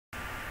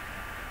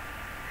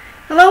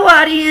Hello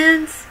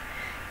audience,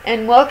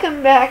 and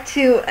welcome back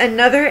to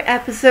another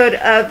episode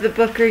of The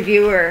Book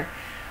Reviewer.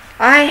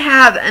 I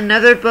have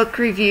another book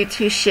review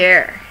to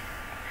share.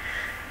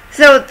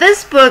 So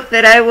this book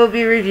that I will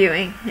be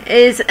reviewing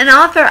is an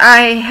author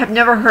I have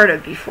never heard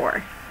of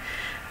before.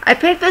 I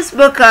picked this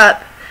book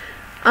up.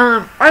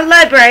 Our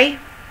library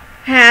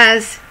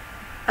has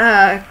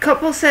a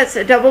couple sets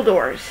of double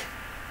doors.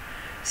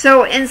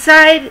 So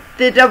inside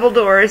the double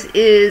doors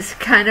is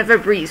kind of a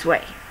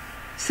breezeway.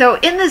 So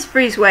in this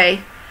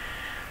breezeway,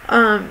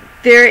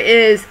 there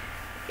is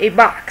a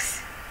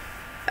box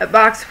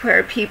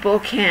where people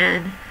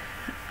can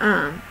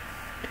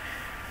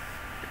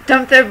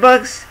dump their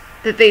books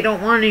that they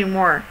don't want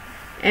anymore,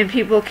 and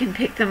people can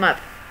pick them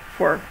up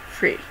for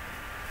free.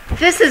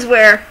 This is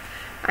where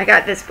I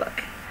got this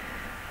book.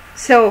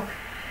 So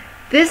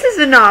this is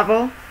a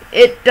novel.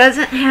 It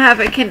doesn't have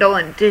a Kindle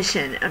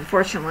edition,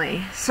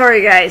 unfortunately.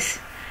 Sorry guys.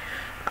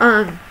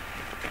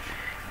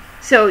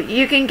 So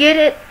you can get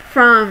it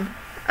from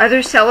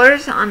other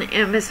sellers on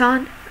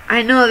Amazon.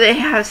 I know they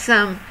have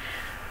some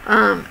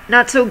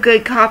not so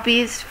good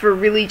copies for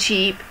really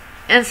cheap,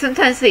 and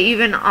sometimes they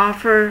even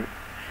offer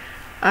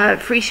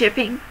free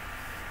shipping.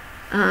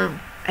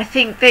 I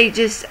think they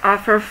just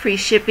offer free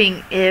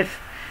shipping if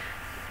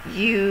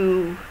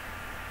you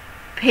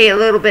pay a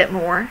little bit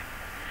more.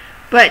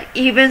 But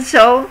even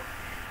so,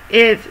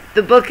 if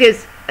the book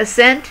is a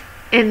cent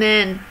and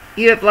then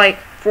you have like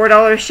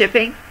 $4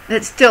 shipping,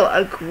 that's still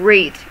a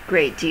great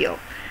deal.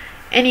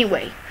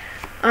 Anyway,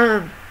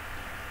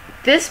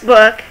 this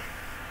book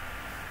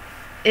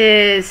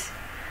is,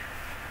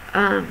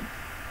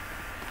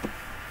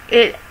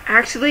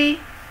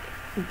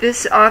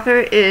 this author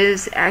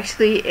is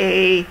actually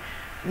a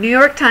New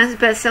York Times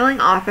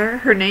best-selling author.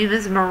 Her name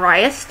is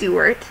Mariah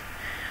Stewart.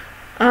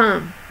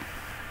 I'll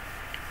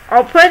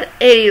put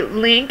a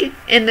link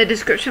in the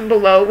description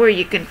below where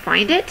you can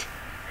find it.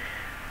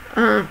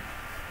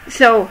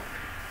 So,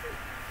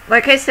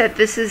 like I said,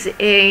 this is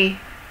a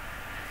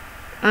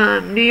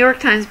New York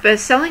Times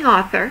best-selling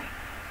author.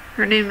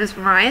 Her name is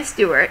Mariah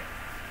Stewart.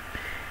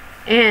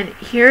 And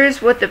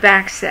here's what the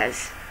back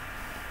says.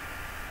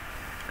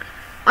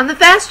 On the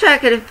fast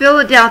track at a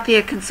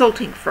Philadelphia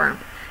consulting firm,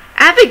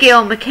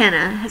 Abigail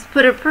McKenna has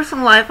put her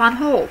personal life on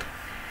hold,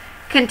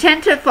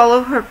 content to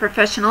follow her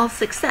professional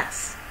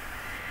success.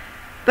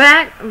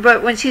 But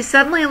when she's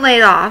suddenly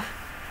laid off,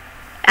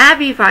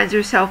 Abby finds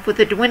herself with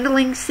a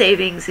dwindling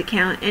savings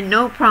account and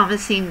no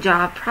promising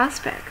job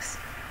prospects.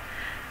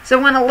 So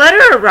when a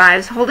letter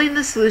arrives holding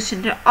the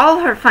solution to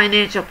all her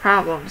financial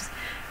problems,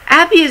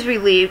 Abby is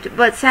relieved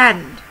but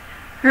saddened.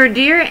 Her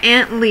dear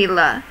Aunt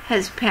Leela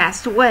has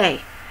passed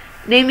away,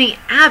 naming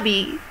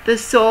Abby the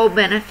sole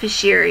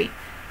beneficiary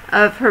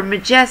of her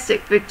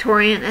majestic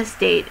Victorian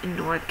estate in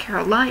North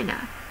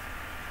Carolina.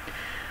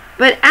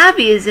 But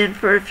Abby is in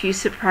for a few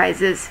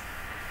surprises.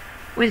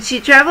 When she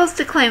travels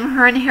to claim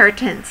her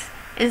inheritance,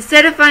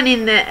 instead of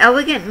finding the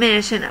elegant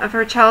mansion of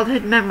her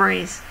childhood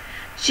memories,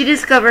 she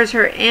discovers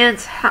her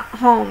aunt's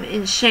home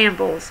in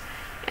shambles,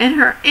 and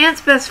her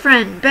aunt's best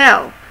friend,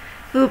 Belle,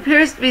 who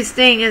appears to be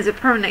staying as a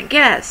permanent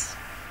guest.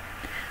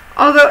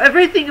 Although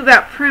everything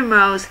about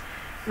Primrose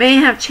may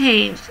have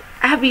changed,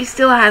 Abby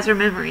still has her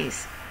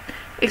memories,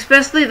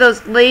 especially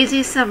those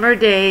lazy summer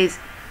days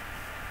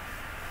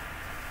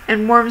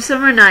and warm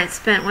summer nights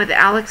spent with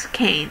Alex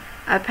Kane,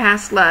 a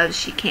past love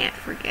she can't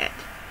forget.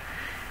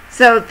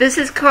 So this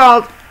is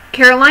called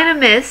Carolina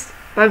Mist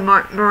by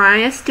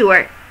Mariah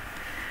Stewart.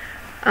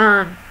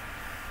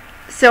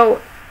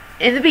 So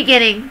in the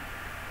beginning,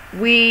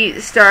 we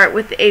start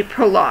with a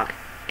prologue,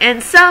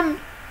 and some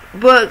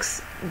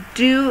books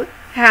do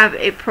have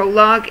a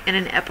prologue and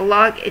an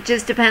epilogue. It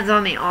just depends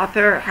on the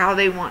author how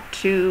they want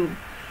to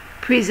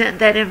present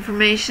that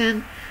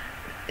information.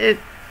 It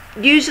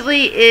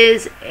usually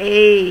is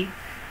a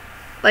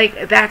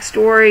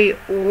backstory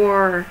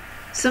or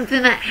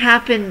something that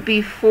happened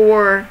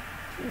before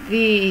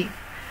the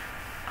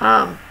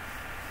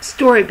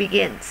story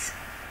begins.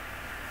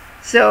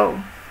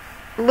 So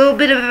a little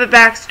bit of a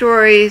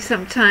backstory.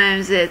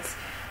 Sometimes it's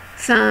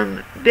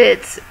some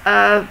bits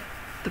of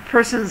the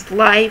person's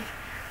life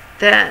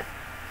that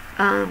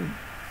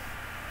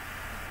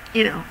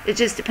it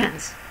just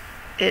depends.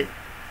 It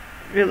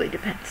really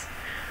depends.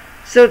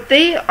 So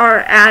they are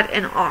at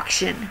an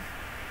auction,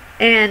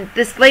 and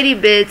this lady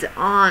bids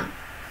on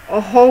a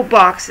whole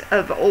box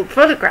of old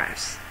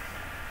photographs.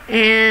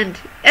 And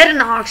at an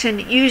auction,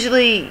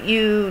 usually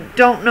you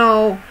don't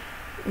know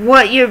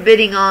what you're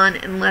bidding on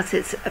unless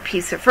it's a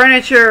piece of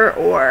furniture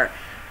or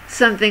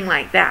something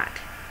like that.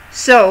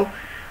 So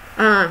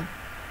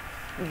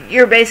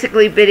you're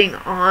basically bidding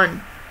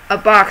on a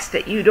box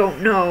that you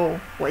don't know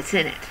what's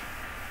in it.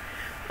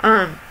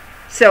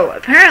 So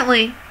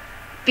apparently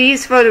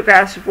these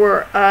photographs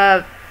were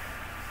of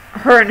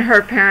her and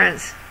her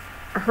parents,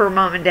 her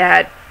mom and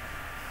dad,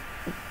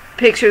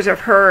 pictures of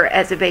her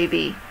as a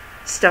baby,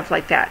 stuff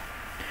like that.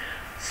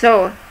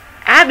 So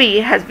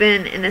Abby has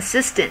been an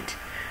assistant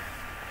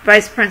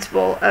vice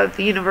principal of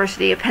the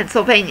University of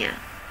Pennsylvania,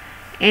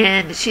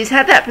 and she's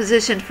had that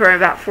position for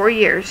about 4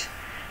 years.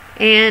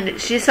 and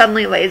she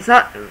suddenly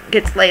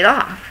gets laid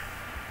off,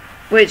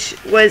 which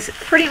was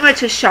pretty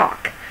much a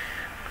shock.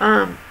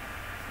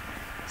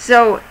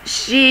 So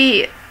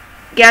she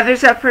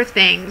gathers up her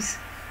things,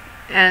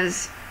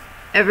 as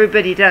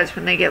everybody does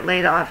when they get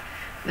laid off.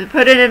 They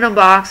put it in a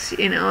box,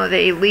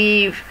 they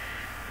leave,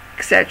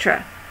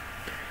 etc.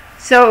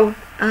 So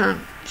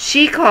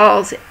she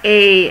calls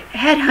a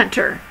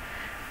headhunter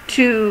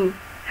to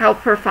help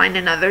her find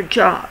another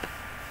job.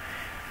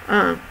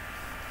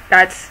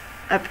 That's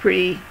a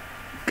pretty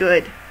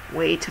good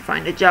way to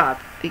find a job,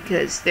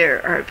 because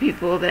there are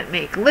people that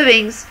make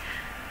livings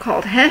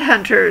called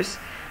headhunters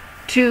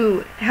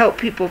to help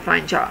people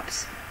find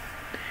jobs.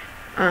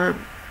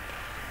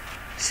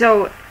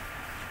 So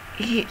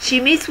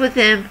she meets with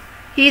him.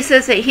 He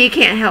says that he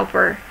can't help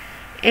her,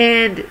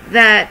 and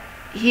that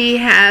he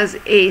has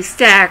a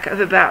stack of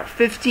about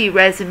 50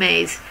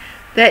 resumes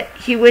that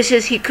he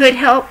wishes he could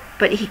help,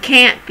 but he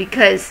can't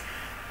because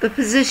the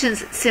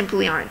positions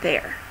simply aren't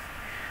there.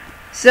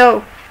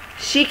 So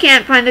she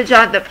can't find a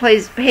job that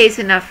pays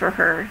enough for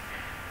her.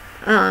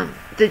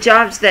 The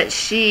jobs that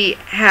she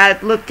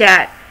had looked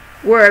at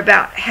were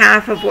about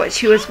half of what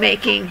she was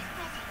making.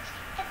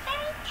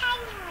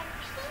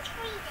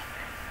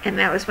 And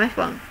that was my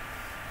phone.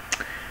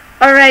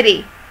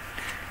 Alrighty.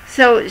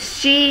 So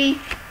she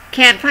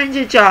can't find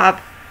a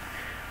job.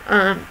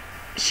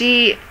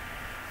 She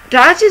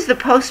dodges the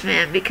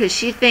postman because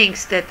she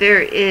thinks that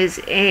there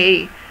is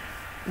a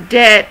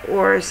debt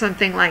or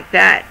something like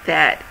that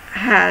that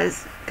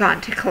has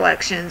gone to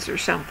collections or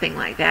something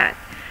like that.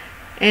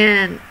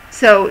 And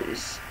so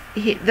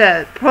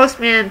the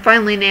postman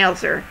finally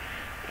nails her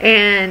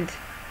and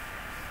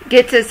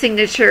gets a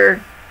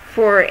signature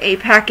for a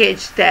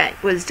package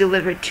that was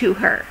delivered to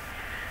her.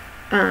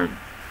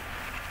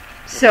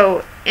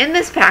 So in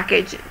this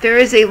package there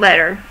is a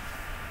letter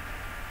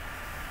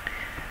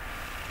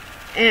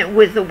and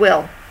with a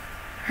will.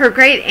 Her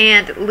great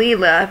aunt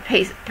Leela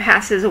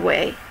passes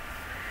away,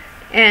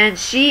 and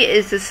she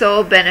is the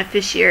sole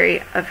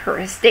beneficiary of her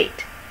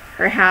estate,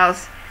 her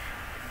house,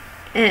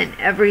 and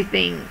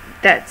everything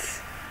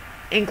that's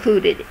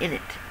included in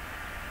it.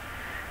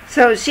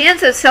 So she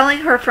ends up selling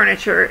her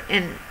furniture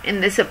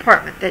in this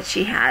apartment that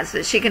she has,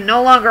 that she can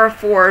no longer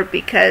afford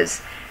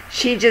because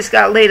she just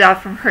got laid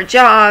off from her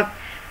job,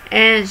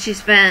 and she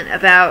spent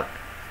about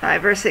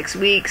 5 or 6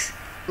 weeks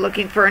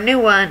looking for a new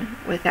one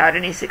without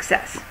any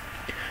success.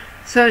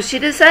 So she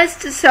decides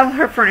to sell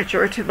her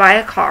furniture to buy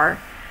a car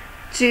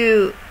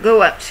to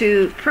go up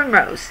to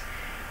Primrose.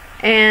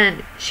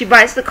 And she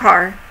buys the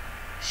car.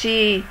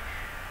 She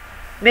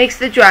makes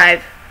the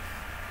drive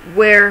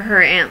where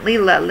her Aunt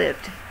Leela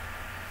lived.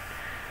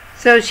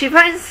 So she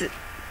finds,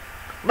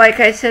 like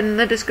I said in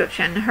the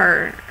description,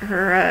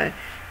 her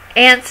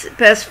aunt's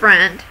best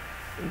friend,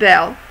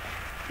 Belle,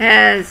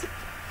 has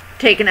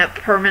taken up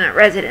permanent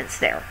residence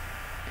there.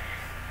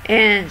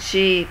 And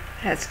she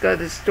has to go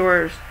to the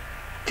stores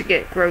to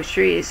get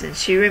groceries, and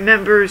she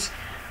remembers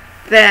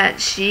that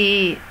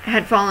she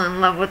had fallen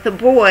in love with a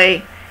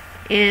boy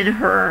in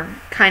her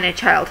kind of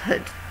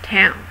childhood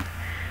town.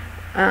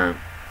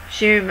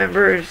 She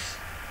remembers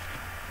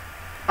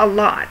a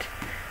lot.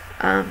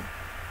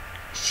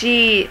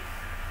 She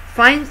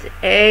finds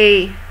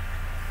a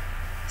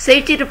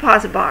safety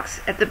deposit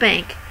box at the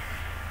bank,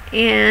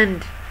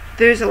 and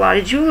there's a lot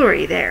of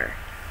jewelry there.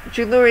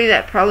 Jewelry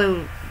that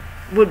probably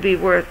would be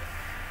worth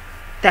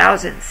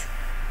thousands.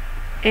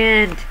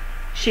 And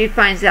she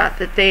finds out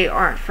that they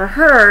aren't for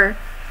her,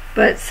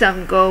 but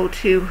some go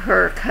to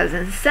her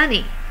cousin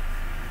Sunny.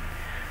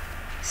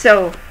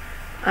 So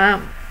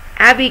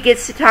Abby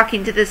gets to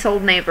talking to this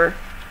old neighbor.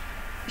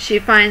 She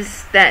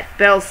finds that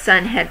Belle's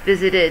son had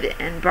visited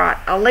and brought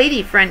a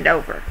lady friend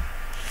over.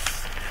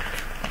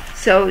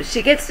 So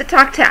she gets to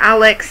talk to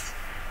Alex,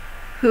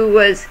 who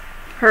was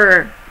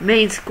her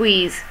main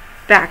squeeze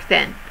back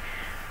then.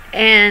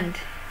 And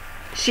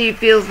she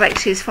feels like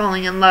she's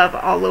falling in love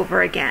all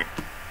over again.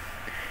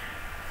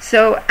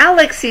 So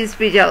Alex seems to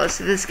be jealous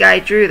of this guy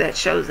Drew that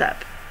shows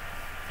up.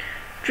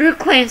 Drew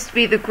claims to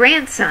be the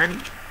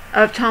grandson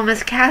of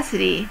Thomas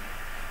Cassidy,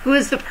 who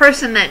is the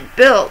person that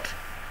built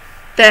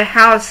the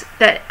house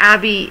that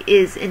Abby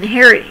is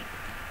inheriting.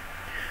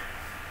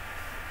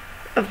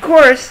 Of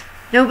course,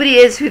 nobody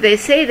is who they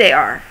say they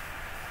are.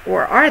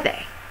 Or are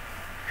they?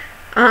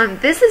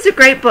 This is a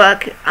great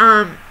book.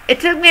 It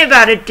took me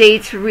about a day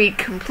to read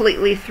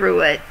completely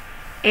through it,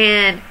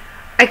 and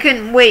I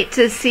couldn't wait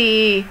to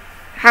see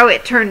how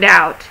it turned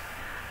out.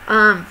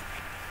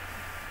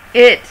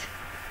 It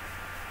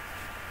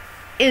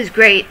is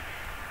great.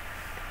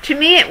 To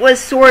me, it was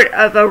sort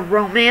of a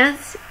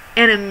romance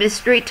and a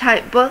mystery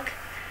type book.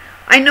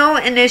 I know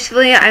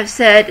initially I've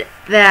said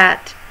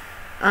that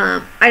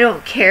I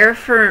don't care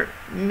for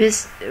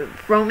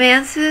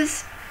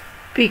romances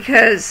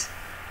because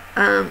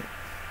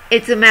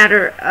it's a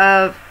matter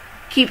of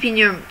keeping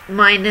your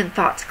mind and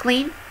thoughts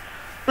clean.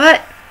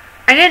 But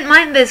I didn't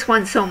mind this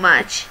one so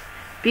much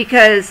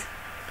because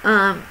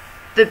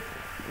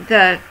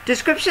the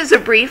descriptions are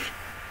brief,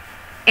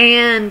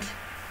 and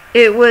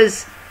it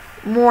was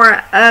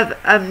more of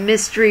a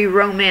mystery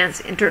romance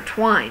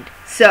intertwined.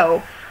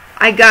 So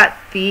I got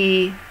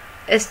the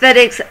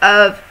aesthetics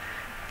of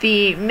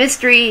the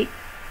mystery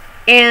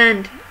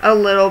and a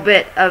little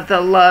bit of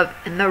the love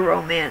and the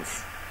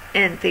romance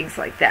and things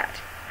like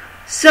that.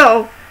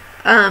 So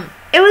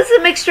it was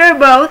a mixture of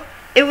both.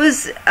 It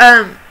was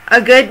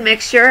a good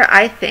mixture,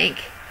 I think.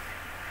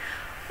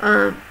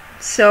 I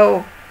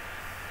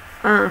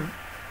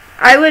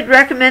would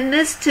recommend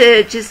this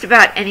to just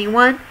about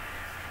anyone.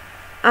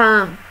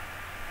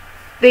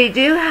 They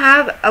do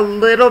have a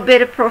little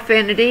bit of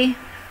profanity,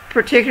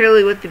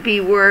 particularly with the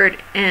B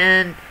word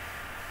and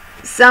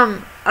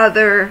some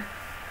other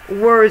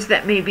words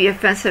that may be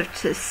offensive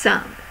to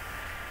some.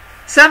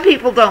 Some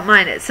people don't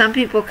mind it. Some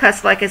people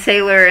cuss like a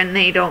sailor and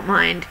they don't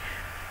mind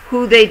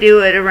who they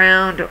do it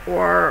around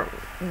or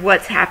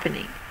what's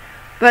happening.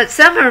 But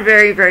some are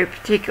very, very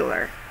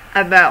particular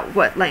about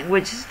what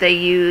language they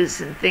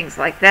use and things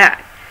like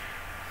that.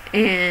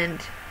 And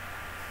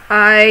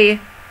I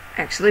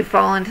actually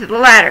fall into the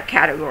latter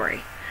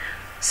category.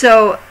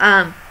 So,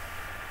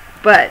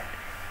 but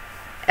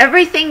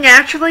everything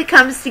naturally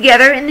comes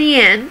together in the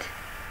end.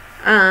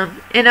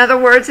 In other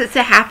words, it's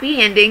a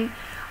happy ending.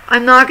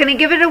 I'm not going to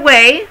give it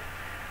away.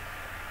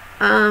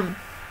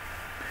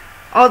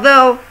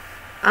 Although,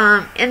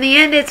 in the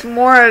end, it's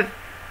more of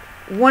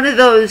one of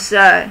those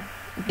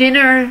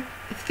dinner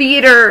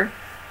theater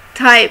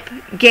type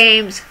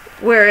games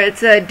where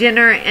it's a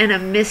dinner and a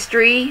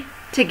mystery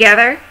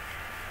together.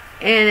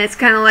 And it's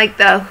kind of like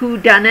the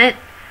whodunit,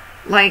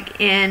 like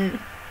in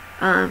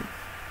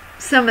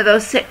some of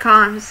those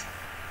sitcoms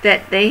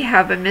that they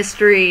have a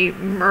mystery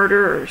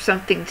murder or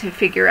something to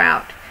figure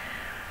out.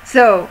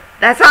 So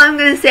that's all I'm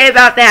going to say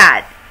about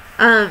that.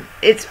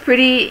 It's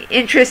pretty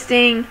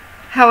interesting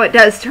how it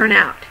does turn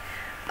out.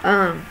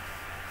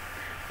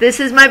 This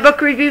is my book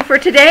review for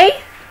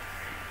today.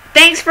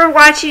 Thanks for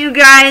watching, you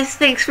guys.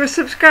 Thanks for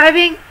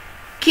subscribing.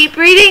 Keep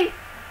reading.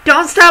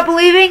 Don't stop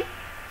believing.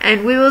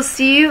 And we will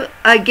see you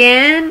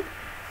again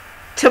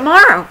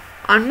tomorrow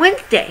on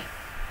Wednesday.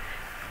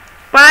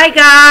 Bye,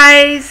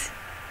 guys.